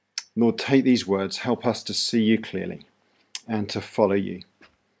Lord, take these words, help us to see you clearly and to follow you.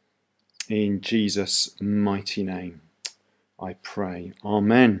 In Jesus' mighty name, I pray.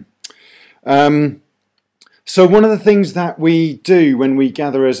 Amen. So one of the things that we do when we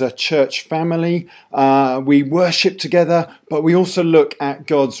gather as a church family, we worship together, but we also look at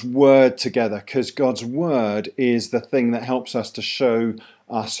God's word together, because God's word is the thing that helps us to show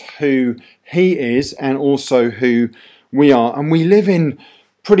us who he is and also who we are. And we live in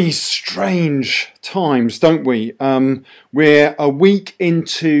pretty strange times, don't we? We're a week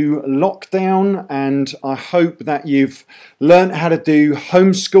into lockdown, and I hope that you've learned how to do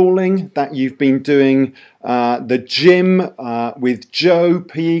homeschooling, that you've been doing the gym with Joe,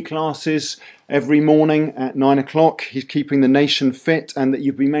 PE classes every morning at 9 o'clock. He's keeping the nation fit, and that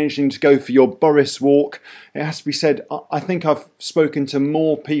you've been managing to go for your Boris walk. It has to be said, I think I've spoken to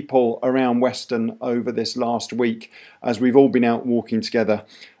more people around Weston over this last week as we've all been out walking together.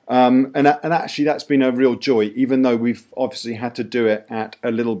 And actually that's been a real joy, even though we've obviously had to do it at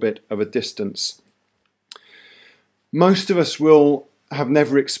a little bit of a distance. Most of us will have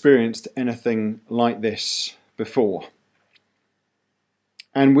never experienced anything like this before.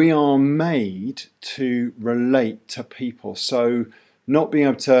 And we are made to relate to people. So not being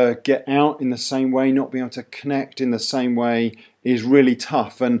able to get out in the same way, not being able to connect in the same way is really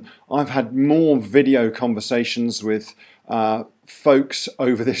tough. And I've had more video conversations with folks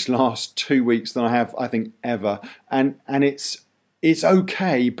over this last 2 weeks than I have, I think, ever. And it's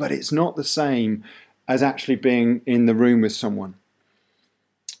okay, but it's not the same as actually being in the room with someone.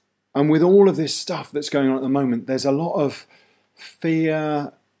 And with all of this stuff that's going on at the moment, there's a lot of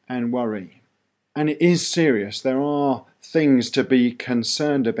fear and worry. And it is serious. There are things to be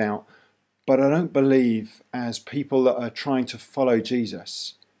concerned about. But I don't believe, as people that are trying to follow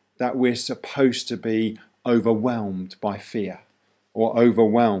Jesus, that we're supposed to be overwhelmed by fear or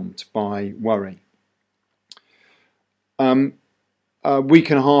overwhelmed by worry. A week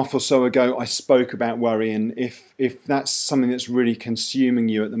and a half or so ago, I spoke about worry, and if that's something that's really consuming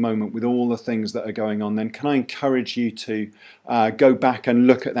you at the moment with all the things that are going on, then can I encourage you to go back and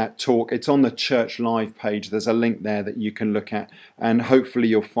look at that talk. It's on the Church Live page. There's a link there that you can look at, and hopefully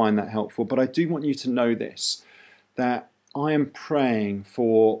you'll find that helpful. But I do want you to know this, that I am praying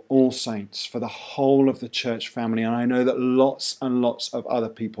for all saints, for the whole of the church family, and I know that lots and lots of other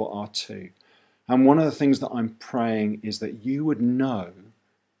people are too. And one of the things that I'm praying is that you would know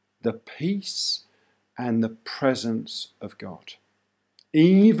the peace and the presence of God,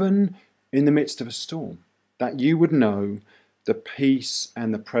 even in the midst of a storm, that you would know the peace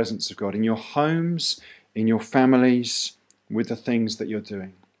and the presence of God in your homes, in your families, with the things that you're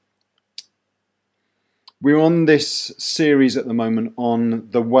doing. We're on this series at the moment on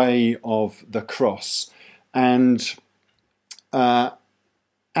the way of the cross, and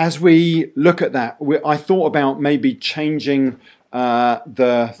as we look at that, I thought about maybe changing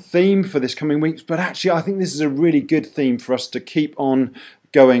the theme for this coming weeks, but actually I think this is a really good theme for us to keep on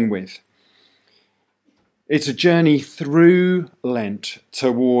going with. It's a journey through Lent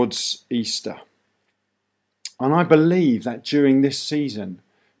towards Easter. And I believe that during this season,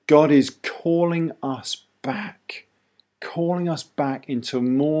 God is calling us back into a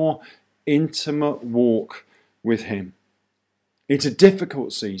more intimate walk with him. It's a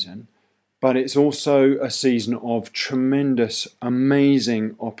difficult season, but it's also a season of tremendous,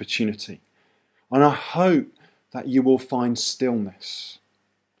 amazing opportunity. And I hope that you will find stillness.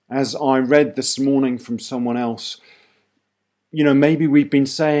 As I read this morning from someone else, maybe we've been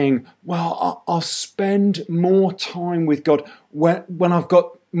saying, well, I'll spend more time with God when I've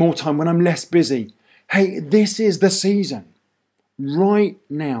got more time, when I'm less busy. Hey, this is the season. Right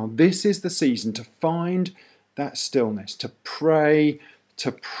now, this is the season to find that stillness, to pray,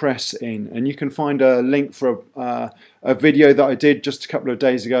 to press in. And you can find a link for a video that I did just a couple of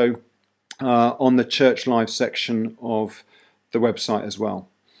days ago on the Church Live section of the website as well.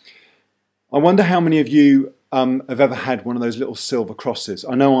 I wonder how many of you have ever had one of those little silver crosses.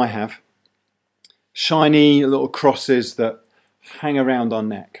 I know I have. Shiny little crosses that hang around our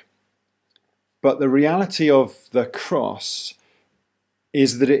neck. But the reality of the cross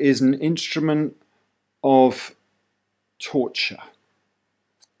is that it is an instrument of torture.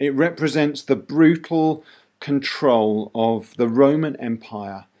 It represents the brutal control of the Roman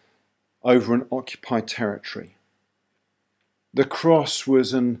Empire over an occupied territory. The cross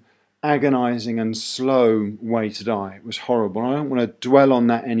was an agonizing and slow way to die. It was horrible. I don't want to dwell on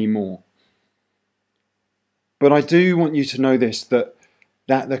that anymore. But I do want you to know this, that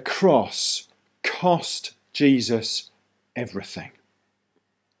the cross cost Jesus everything.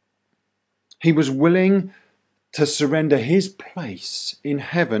 He was willing to surrender his place in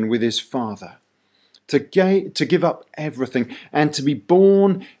heaven with his Father, to give up everything and to be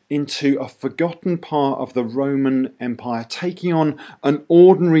born into a forgotten part of the Roman Empire, taking on an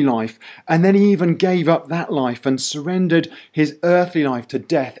ordinary life. And then he even gave up that life and surrendered his earthly life to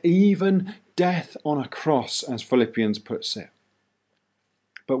death, even death on a cross, as Philippians puts it.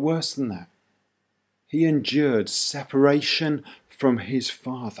 But worse than that, he endured separation from his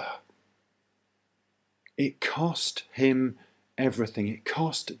Father. It cost him everything. It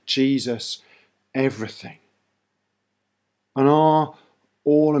cost Jesus everything. And our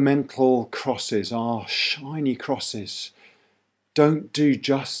ornamental crosses, our shiny crosses, don't do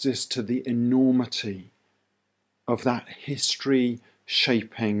justice to the enormity of that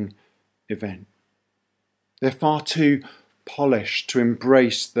history-shaping event. They're far too polished to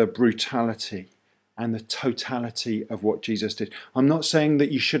embrace the brutality and the totality of what Jesus did. I'm not saying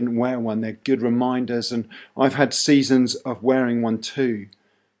that you shouldn't wear one. They're good reminders, and I've had seasons of wearing one too.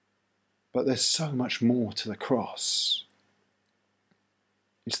 But there's so much more to the cross.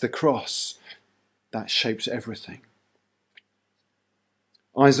 It's the cross that shapes everything.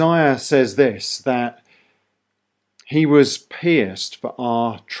 Isaiah says this, that he was pierced for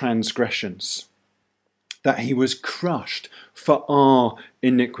our transgressions, that he was crushed for our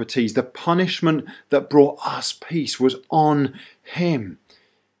iniquities. The punishment that brought us peace was on him.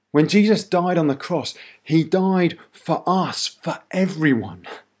 When Jesus died on the cross, he died for us, for everyone.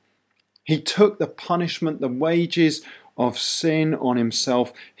 He took the punishment, the wages of sin on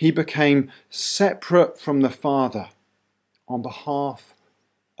himself. He became separate from the Father on behalf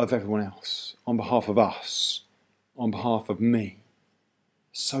of everyone else, on behalf of us, on behalf of me,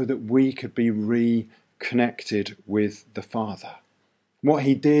 so that we could be reconnected with the Father. What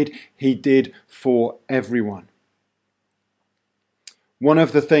he did for everyone. One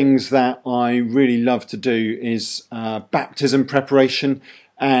of the things that I really love to do is baptism preparation.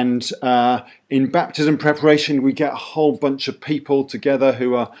 And in baptism preparation, we get a whole bunch of people together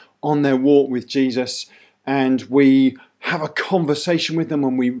who are on their walk with Jesus, and we have a conversation with them,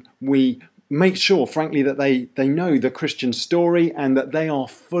 and we make sure, frankly, that they know the Christian story and that they are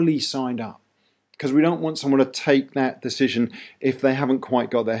fully signed up, because we don't want someone to take that decision if they haven't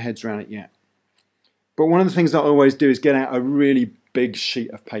quite got their heads around it yet. But one of the things that I always do is get out a really big sheet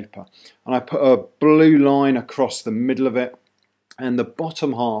of paper, and I put a blue line across the middle of it. And the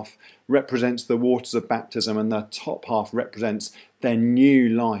bottom half represents the waters of baptism, and the top half represents their new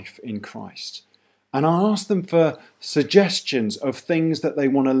life in Christ. And I ask them for suggestions of things that they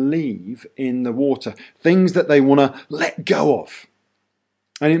want to leave in the water, things that they want to let go of.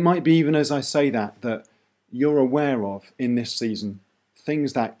 And it might be, even as I say that you're aware of in this season,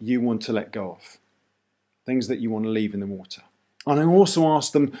 things that you want to let go of, things that you want to leave in the water. And I also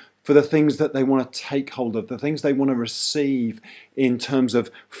ask them for the things that they want to take hold of, the things they want to receive in terms of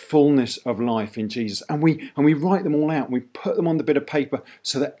fullness of life in Jesus. And we write them all out, and we put them on the bit of paper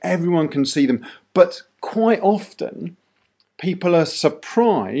so that everyone can see them. But quite often, people are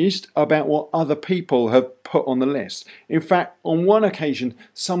surprised about what other people have put on the list. In fact, on one occasion,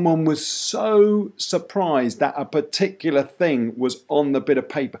 someone was so surprised that a particular thing was on the bit of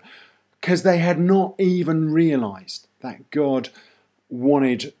paper because they had not even realised that God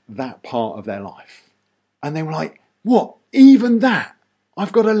wanted that part of their life. And they were like, what? Even that?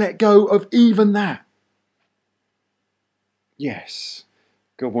 I've got to let go of even that? Yes,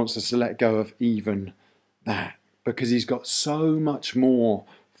 God wants us to let go of even that, because he's got so much more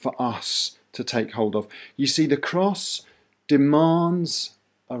for us to take hold of. You see, the cross demands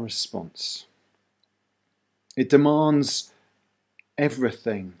a response. It demands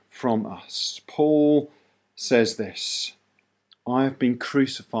everything from us. Paul says this, I have been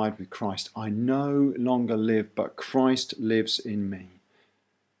crucified with Christ. I no longer live, but Christ lives in me.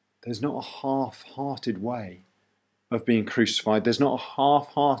 There's not a half-hearted way of being crucified. There's not a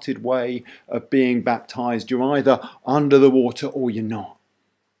half-hearted way of being baptized. You're either under the water or you're not.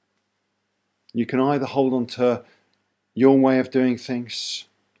 You can either hold on to your way of doing things,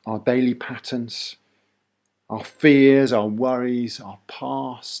 our daily patterns, our fears, our worries, our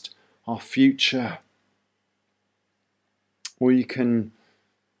past, our future, or you can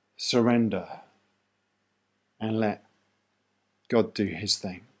surrender and let God do his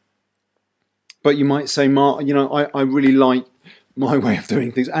thing. But you might say, Mark, I really like my way of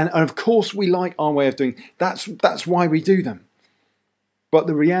doing things. And of course we like our way of doing. That's why we do them. But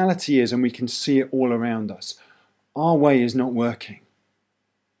the reality is, and we can see it all around us, our way is not working.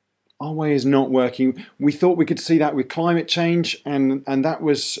 Our way is not working. We thought we could see that with climate change, and that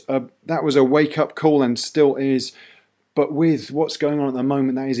was a wake-up call, and still is. But with what's going on at the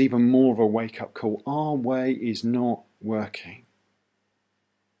moment, that is even more of a wake-up call. Our way is not working.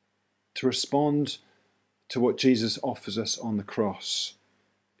 To respond to what Jesus offers us on the cross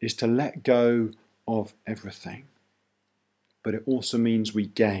is to let go of everything. But it also means we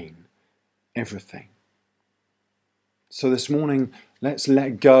gain everything. So this morning, let's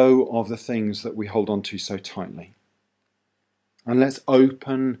let go of the things that we hold on to so tightly. And let's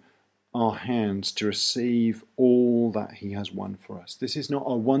open our hands to receive all that he has won for us. This is not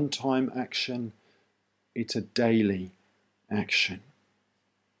a one-time action, it's a daily action.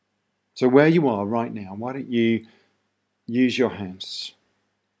 So where you are right now, why don't you use your hands?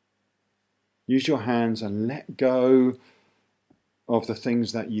 Use your hands and let go of the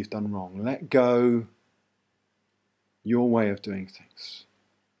things that you've done wrong. Let go your way of doing things.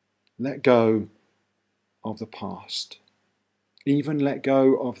 Let go of the past. Even let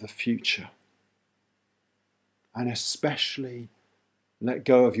go of the future. And especially let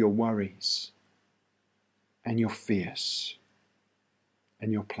go of your worries and your fears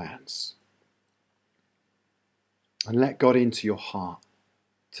and your plans. And let God into your heart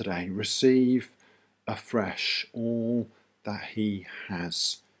today. Receive afresh all that he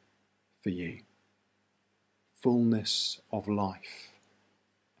has for you. Fullness of life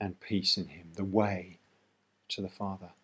and peace in him, the way to the Father.